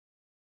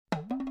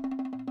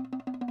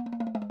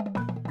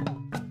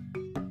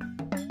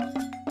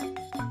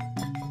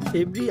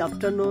Every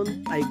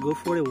afternoon, I go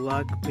for a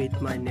walk with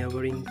my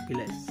neighboring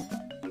village.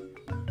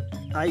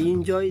 I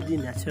enjoy the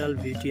natural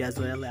beauty as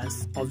well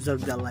as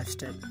observe their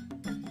lifestyle.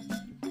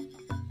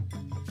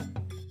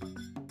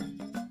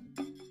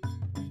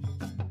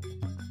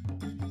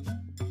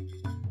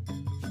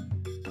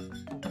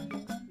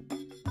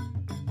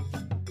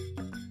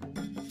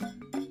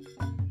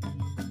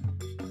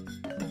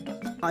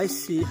 I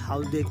see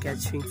how they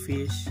catching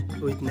fish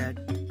with net.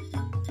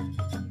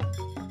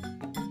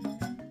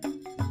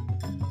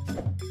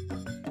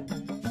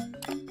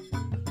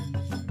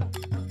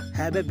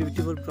 Have a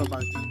beautiful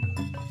proverb.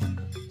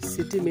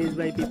 City made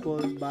by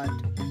people, but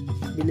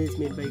village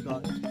made by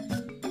God.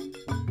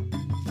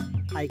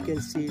 I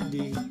can see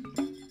the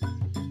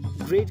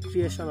great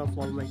creation of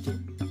Almighty.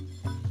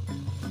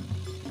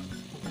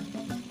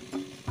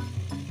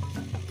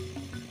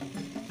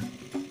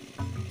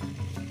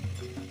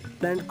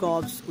 Plant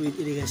crops with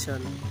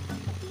irrigation,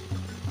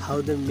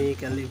 how they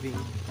make a living.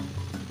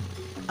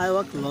 I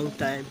work long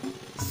time,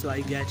 so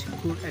I get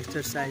good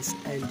exercise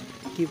and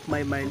keep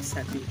my mind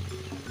happy.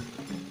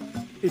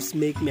 It's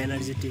make me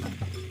energetic.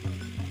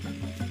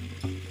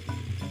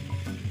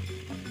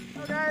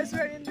 So guys,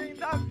 we're in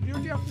the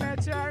beauty of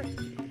nature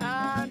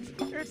and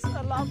it's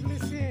a lovely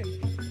scene.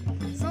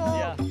 So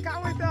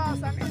come with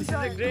us and enjoy. This is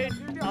a great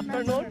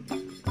afternoon.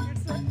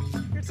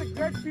 It's a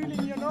great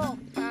feeling, you know.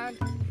 And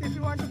if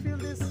you want to feel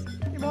this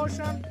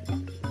emotion,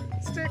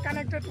 stay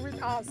connected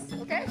with us,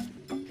 okay?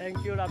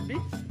 Thank you, Rabbi.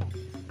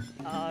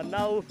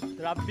 Now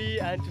Rabbi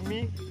and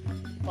me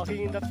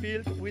walking in the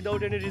field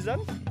without any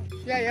reason.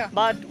 Yeah.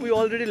 But we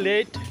already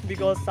late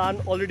because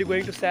sun already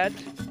going to set.